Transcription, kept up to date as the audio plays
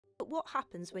what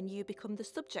happens when you become the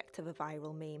subject of a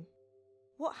viral meme?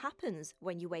 What happens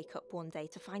when you wake up one day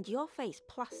to find your face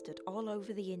plastered all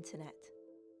over the internet?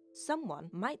 Someone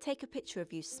might take a picture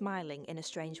of you smiling in a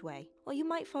strange way, or you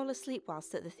might fall asleep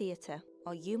whilst at the theatre,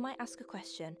 or you might ask a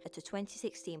question at a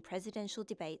 2016 presidential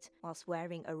debate whilst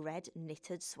wearing a red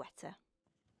knitted sweater.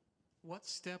 What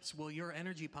steps will your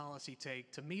energy policy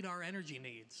take to meet our energy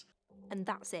needs? And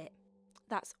that's it.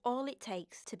 That's all it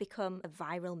takes to become a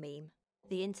viral meme.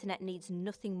 The internet needs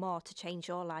nothing more to change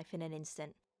your life in an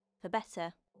instant. For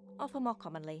better, or for more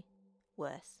commonly,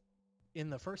 worse. In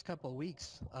the first couple of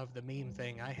weeks of the meme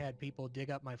thing, I had people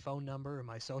dig up my phone number,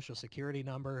 my social security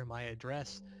number, my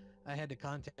address. I had to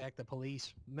contact the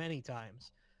police many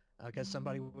times because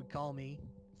somebody would call me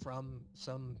from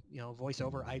some, voice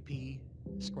over IP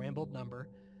scrambled number,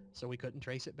 so we couldn't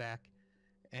trace it back.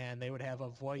 And they would have a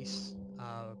voice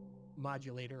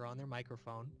modulator on their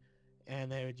microphone,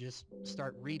 and they would just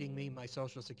start reading me my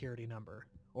social security number,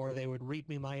 or they would read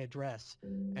me my address,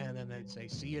 and then they'd say,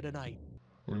 "See you tonight."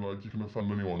 I mean, like, you can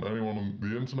offend anyone. Anyone on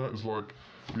the internet is like,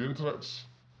 the internet's,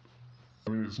 I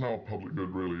mean, it's now a public good,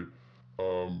 really.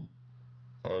 And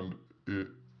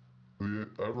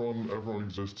everyone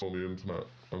exists on the internet.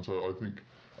 And so I think,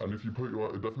 and if you put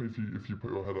your, definitely if you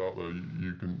put your head out there,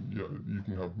 you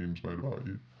can have memes made about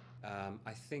you.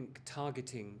 I think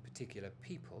targeting particular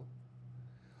people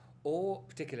or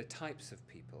particular types of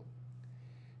people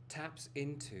taps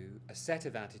into a set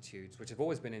of attitudes which have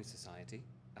always been in society,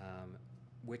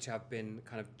 which have been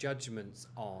kind of judgments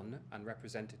on and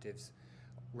representative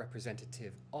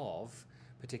of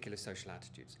particular social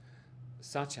attitudes,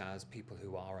 such as people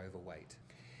who are overweight.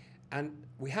 And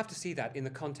we have to see that in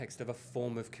the context of a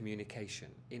form of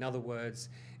communication. In other words,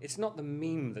 it's not the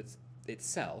meme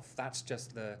itself, that's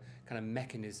just the kind of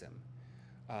mechanism.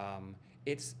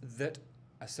 It's that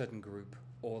a certain group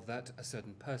or that a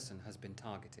certain person has been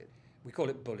targeted. We call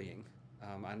it bullying,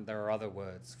 and there are other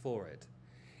words for it.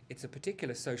 It's a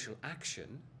particular social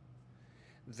action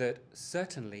that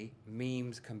certainly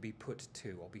memes can be put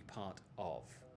to or be part of.